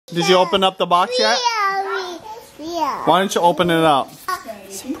Did you open up the box yet? Yeah. Why don't you open it up?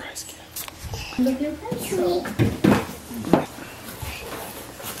 Surprise gift. Good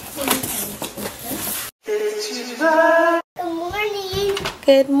morning.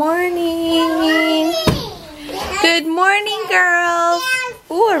 Good morning. Good morning, girls.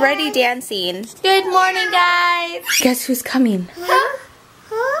 Ooh, already dancing. Good morning, guys. Guess who's coming?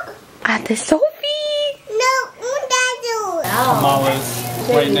 Ate Sophie. No, Kamala's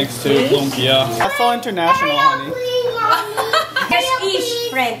right next to Lumpia. That's all international, honey. Quiche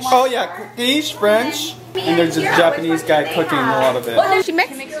French. Oh yeah, quiche French. And there's a Japanese guy cooking a lot of it. Oh, she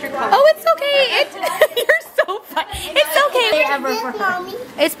mixed. Oh, it's okay. You're so fun. It's okay.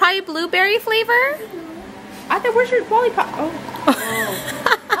 It's probably blueberry flavor. I thought, where's your lollipop? Oh.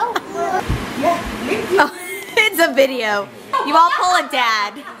 Oh, it's a video. You all pull a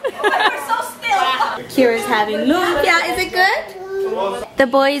dad. We're so still. Kira's having lumpia. Is it good? The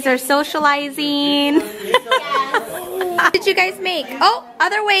boys are socializing. What did you guys make? Oh,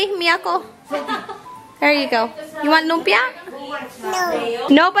 other way, Miyako. There you go. You want lumpia? No.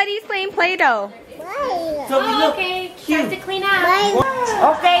 Nobody's playing Play-Doh. Why? Okay, time to clean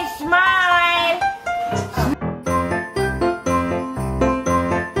up. Okay, smile.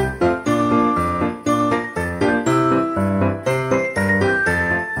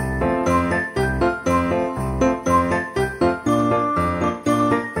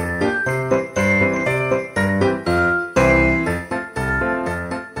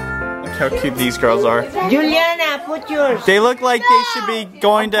 How cute these girls are. Juliana, put yours. They look like they should be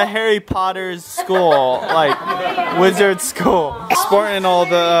going to Harry Potter's school, like wizard school. Sporting all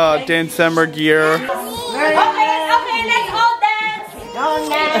the Dancember gear. Okay, let's all dance. Don't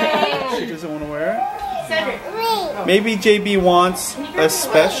dance. She doesn't want to wear it? Maybe JB wants a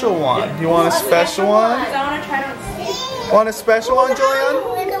special one. You want a special one? Want a special one,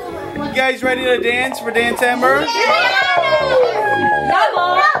 Julian? You guys ready to dance for Dancember?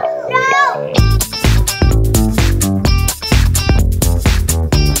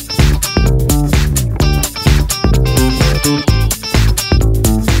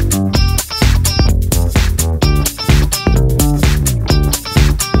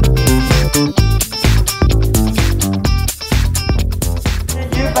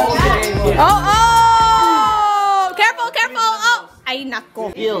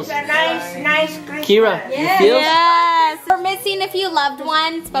 Nice Kira, you feel? Yes. We're missing a few loved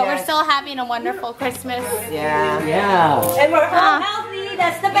ones, but we're still having a wonderful Christmas. Yeah. And we're healthy,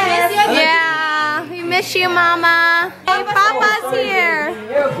 that's the best. Yeah, we miss you, Mama. Hey, Papa's here.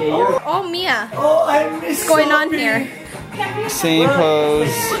 Oh, Mia. What's going on here? Same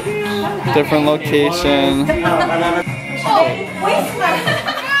pose, different location.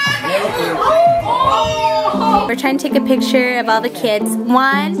 We're trying to take a picture of all the kids.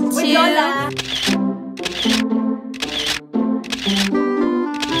 1, 2.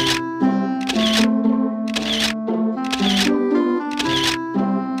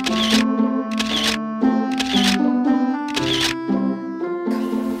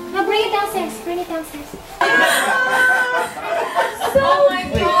 No, bring it downstairs. Bring it downstairs. Oh my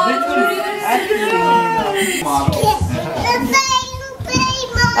God.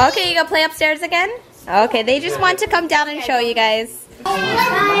 Okay, you gonna play upstairs again? Okay, they just want to come down and show you guys. We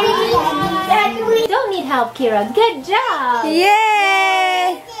don't need help, Kira. Good job.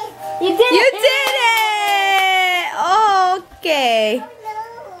 Yay! You did it. You did it! Okay.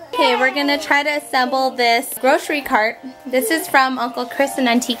 Okay, we're gonna try to assemble this grocery cart. This is from Uncle Chris and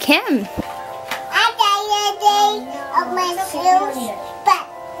Auntie Kim. I got of my shoes, but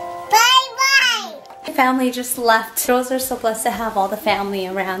bye-bye. Family just left. Girls are so blessed to have all the family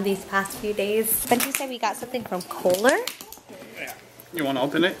around these past few days. Benji said we got something from Kohler. You want to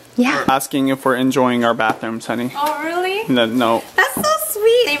open it? Yeah. Asking if we're enjoying our bathrooms, honey. Oh, really? No. That's so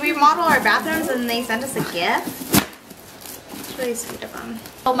sweet. They remodel our bathrooms and they send us a gift. It's really sweet of them.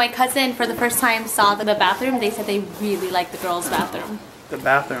 Oh, my cousin for the first time saw the bathroom. They said they really like the girls' bathroom. The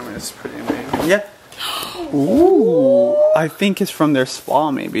bathroom is pretty amazing. Yeah. Ooh, I think it's from their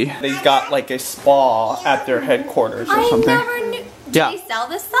spa, maybe. They got like a spa at their headquarters or something. I never knew. Do they sell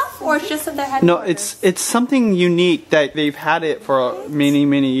this stuff or it's just at their headquarters? No, it's something unique that they've had it for many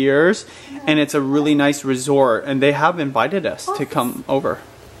years, and it's a really nice resort, and they have invited us to come over.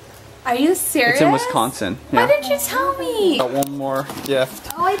 Are you serious? It's in Wisconsin. Yeah. Why didn't you tell me? Got one more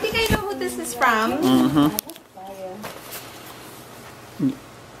gift. Oh, I think I know who this is from. Mm-hmm.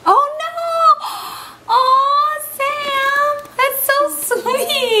 Oh no! Oh, Sam! That's so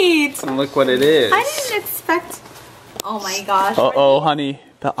sweet! And look what it is. I didn't expect... Oh my gosh. Uh-oh, honey.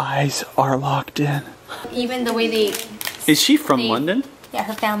 The eyes are locked in. Even the way they... Is she from London? Yeah,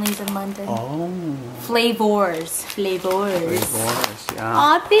 her family's in London. Oh. Flavors. Yeah.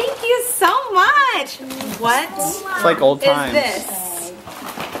 Aw, thank you so much. What It's like old times. is this?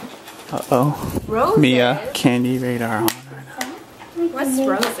 Uh-oh. Roses? Mia, candy radar on. What's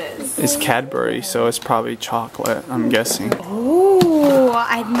roses? It's Cadbury, so it's probably chocolate, I'm guessing. Oh,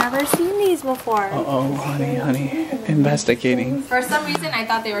 I've never seen these before. Uh-oh, honey. Investigating. For some reason, I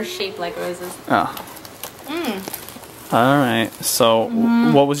thought they were shaped like roses. Oh. Alright, so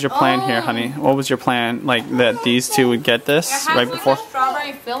what was your plan here, honey? What was your plan? Like that these two would get this right before?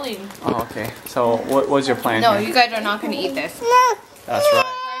 Strawberry filling. Oh, okay. So what was your plan No, here? you guys are not going to eat this. That's right.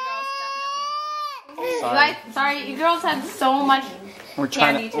 Sorry, you girls have so much. We're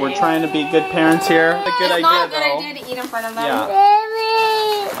trying to be good parents here. A good It's not a idea, good though. idea to eat in front of them.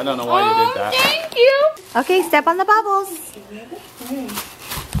 Yeah. I don't know why you did that. Thank you. Okay, step on the bubbles.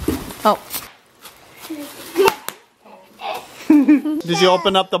 Oh. Did you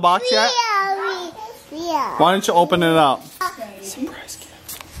open up the box yet? Yeah. Why don't you open it up? Surprise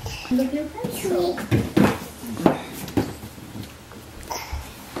gift.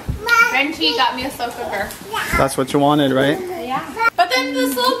 Benji got me a slow cooker. That's what you wanted, right? Yeah. But then the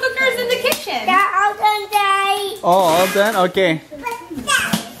slow cooker's in the kitchen. Oh, all done? Okay.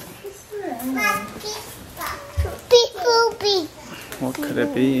 What could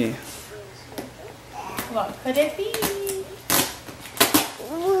it be? What could it be?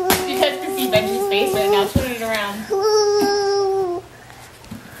 You guys can see Benji's face right now. Turn it around.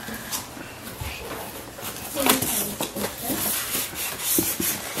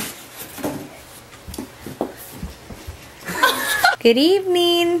 Good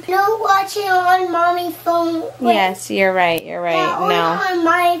evening. No watching on mommy's phone. Wait. Yes, you're right. You're right. No. On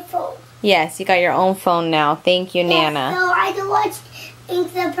my phone. Yes, you got your own phone now. Thank you, Yeah, Nana. so I can watch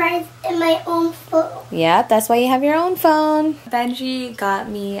Ink Surprise in my own phone. Yeah, that's why you have your own phone. Benji got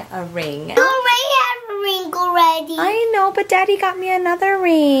me a ring. You already have a ring already. I know, but Daddy got me another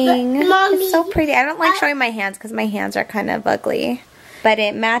ring. But, Mommy, it's so pretty. I don't like showing my hands because my hands are kind of ugly. But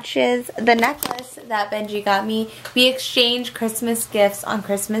it matches the necklace that Benji got me. We exchanged Christmas gifts on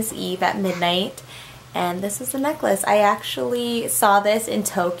Christmas Eve at midnight. And this is the necklace. I actually saw this in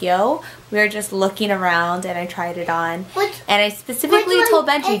Tokyo. We were just looking around and I tried it on. And I specifically told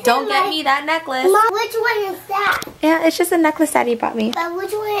Benji, don't get me that necklace. Mom, which one is that? Yeah, it's just a necklace Daddy bought me. But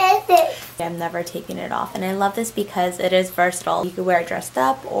which one is it? I'm never taking it off. And I love this because it is versatile. You could wear it dressed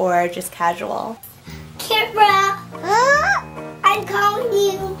up or just casual. Kira, I'm calling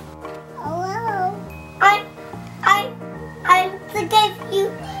you. Hello.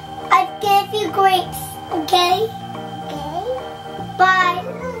 I gave you grapes, okay? Okay. Bye.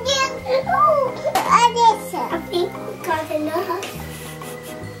 I think we got enough.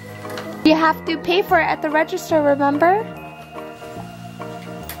 You have to pay for it at the register, remember?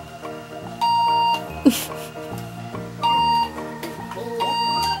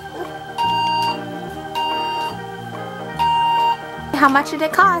 How much did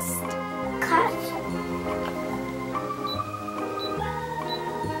it cost?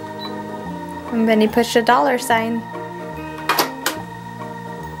 And then he pushed a dollar sign.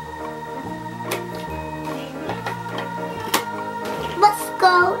 Let's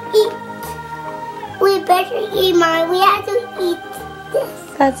go eat. We better eat mine. We have to eat this.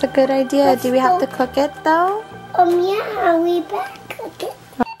 That's a good idea. Do we have to cook it though? Yeah, we better cook it.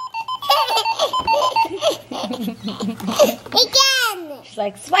 Again. She's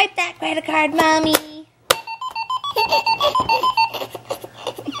like, swipe that credit card, Mommy.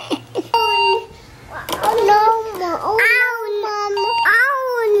 Oh no, Mom.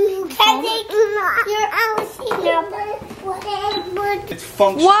 Can I take your LC number? It's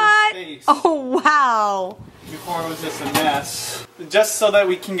functional What? space. Oh, wow. Before it was just a mess. Just so that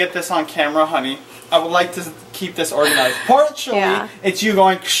we can get this on camera, honey, I would like to keep this organized. Partially, it's you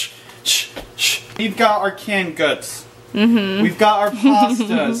going shh, shh, shh. We've got our canned goods. We've got our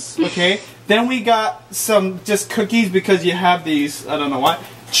pastas, okay? Then we got some just cookies because you have these, I don't know what,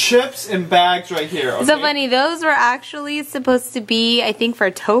 chips in bags right here, okay? So funny, those were actually supposed to be, I think,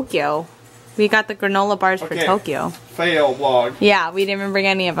 for Tokyo. We got the granola bars for Tokyo. Fail vlog. Yeah, we didn't bring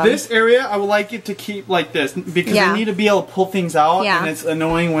any of them. This area, I would like it to keep like this because I need to be able to pull things out and it's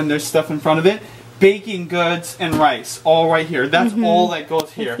annoying when there's stuff in front of it. Baking goods and rice, all right here. That's all that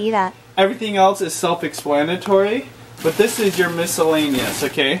goes here. I see that. Everything else is self-explanatory, but this is your miscellaneous,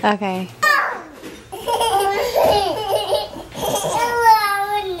 okay? Okay.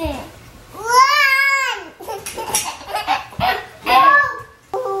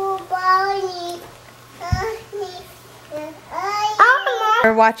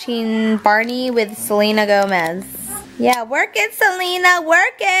 We're watching Barney with Selena Gomez. Yeah, work it, Selena,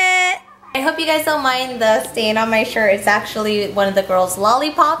 work it. I hope you guys don't mind the stain on my shirt. It's actually one of the girls'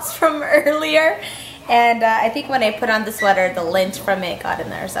 lollipops from earlier. And I think when I put on the sweater, the lint from it got in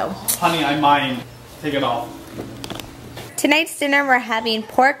there, so. Honey, I mind. Take it off. Tonight's dinner, we're having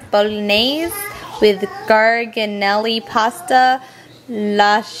pork bolognese with garganelli pasta,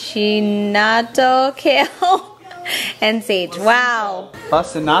 lacinato kale, and sage. Wow.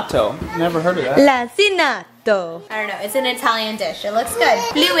 Lacinato. Never heard of that. Lacinato. I don't know. It's an Italian dish. It looks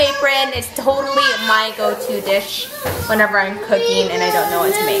good. Blue Apron is totally my go-to dish whenever I'm cooking and I don't know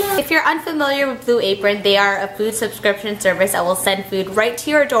what to make. If you're unfamiliar with Blue Apron, they are a food subscription service that will send food right to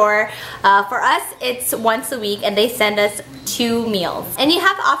your door. For us, it's once a week and they send us 2 meals. And you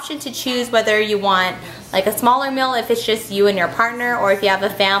have the option to choose whether you want like a smaller meal if it's just you and your partner, or if you have a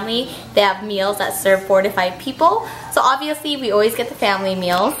family, they have meals that serve 4 to 5 people. So obviously we always get the family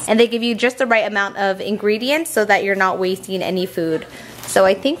meals, and they give you just the right amount of ingredients so that you're not wasting any food. So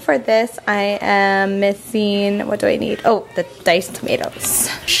I think for this I am missing, what do I need? Oh, the diced tomatoes.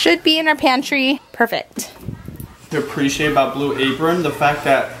 Should be in our pantry. Perfect. To appreciate about Blue Apron, the fact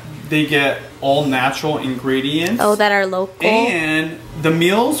that they get all natural ingredients. Oh, that are local. And the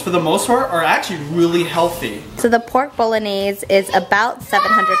meals, for the most part, are actually really healthy. So the pork bolognese is about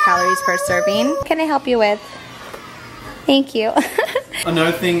 700 calories per serving. What can I help you with? Thank you.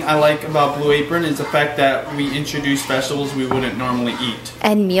 Another thing I like about Blue Apron is the fact that we introduce vegetables we wouldn't normally eat.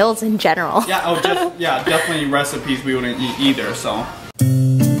 And meals in general. Yeah, oh, just, yeah, definitely recipes we wouldn't eat either, so.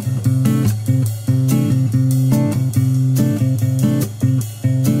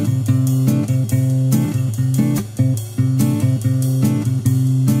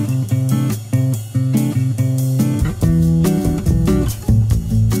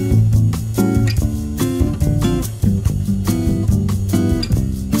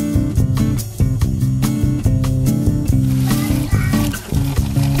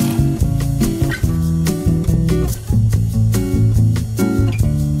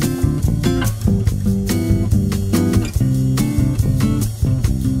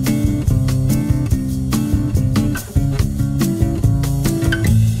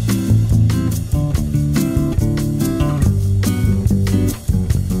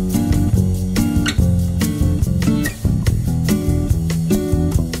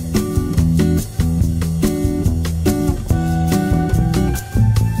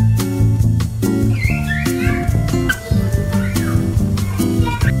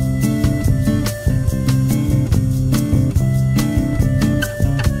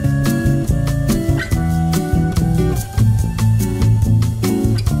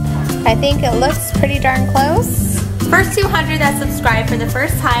 I think it looks pretty darn close. First 200 that subscribe for the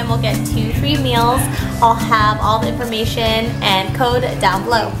first time will get 2 free meals. I'll have all the information and code down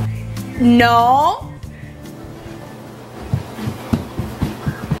below. No.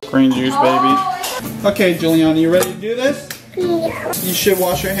 Green juice, baby. Okay, Juliana, you ready to do this? Yeah. You should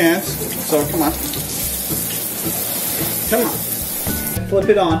wash your hands. So come on. Come on. Flip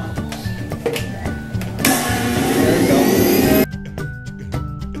it on. There we go.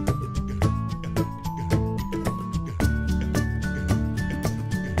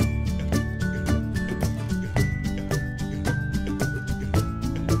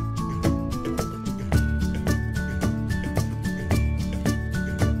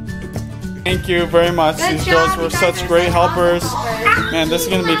 Thank you very much. These girls were such great helpers. Man, this is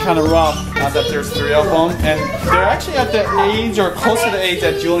going to be kind of rough now that there's 3 of them. And they're actually at the age or close to the age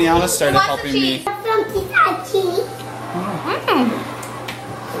that Juliana started helping me.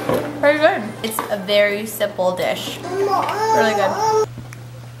 Very good. It's a very simple dish. Really good.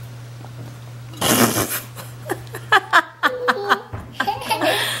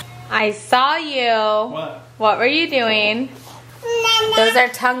 I saw you. What? What were you doing? Those are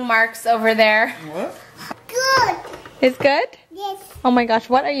tongue marks over there. What? Good. It's good? Yes. Oh my gosh,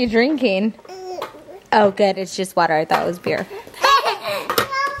 what are you drinking? Oh good, it's just water. I thought it was beer.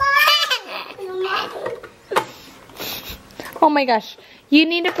 Oh my gosh. You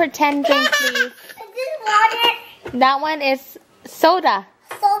need to pretend drink, please. Is this water? That one is soda.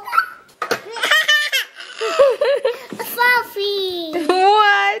 Soda? Fluffy.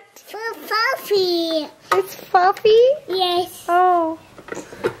 What? Fluffy. It's fluffy? Yes. Oh.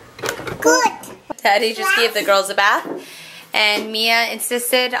 Good. Daddy just gave the girls a bath, and Mia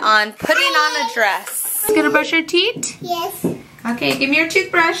insisted on putting on a dress. Gonna brush your teeth? Yes. Okay, give me your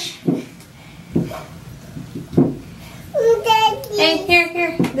toothbrush. Daddy. Hey,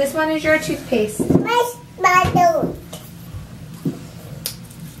 here. This one is your toothpaste. My nose.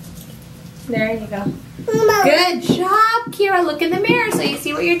 There you go. Mama. Good job, Kira. Look in the mirror so you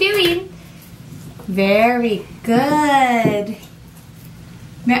see what you're doing. Very good.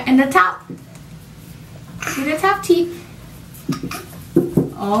 And the top. See the top teeth.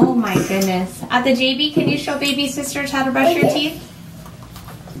 Oh my goodness. At the JB, can you show baby sisters how to brush your teeth?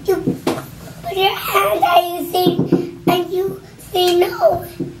 You put your hand and you say no.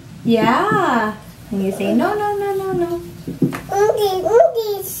 Yeah. And you say no, no, no, no, no.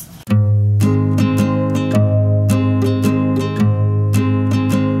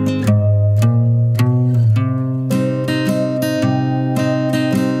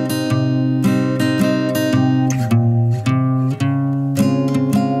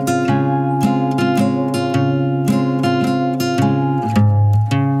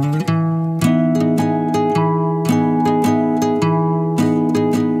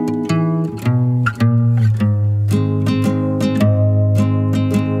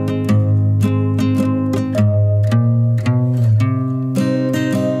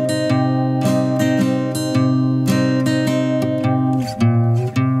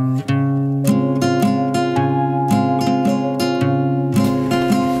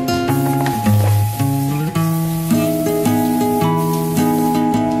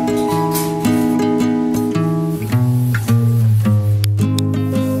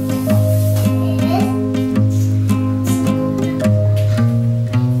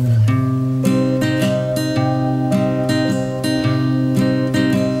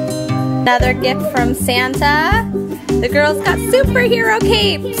 Another gift from Santa. The girls got superhero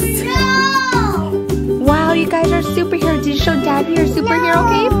capes. No! Wow, you guys are superheroes. Did you show Daddy your superhero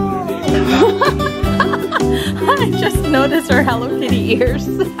cape? I just noticed her Hello Kitty ears.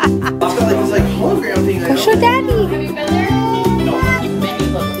 I've got like this like hologram thing. Go show Daddy. Have you been there? No. Benny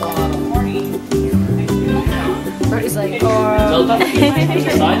looked horny. He's like,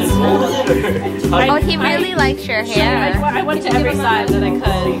 Oh, he really likes your hair. I went to every side that I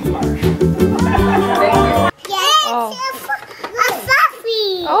could. Oh. A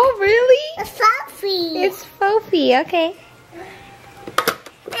fluffy. Oh, really? A fluffy. It's Fofi, okay.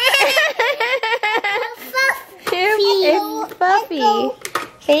 It's Fluffy.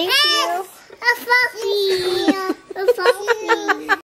 Thank you. A fluffy. A fluffy.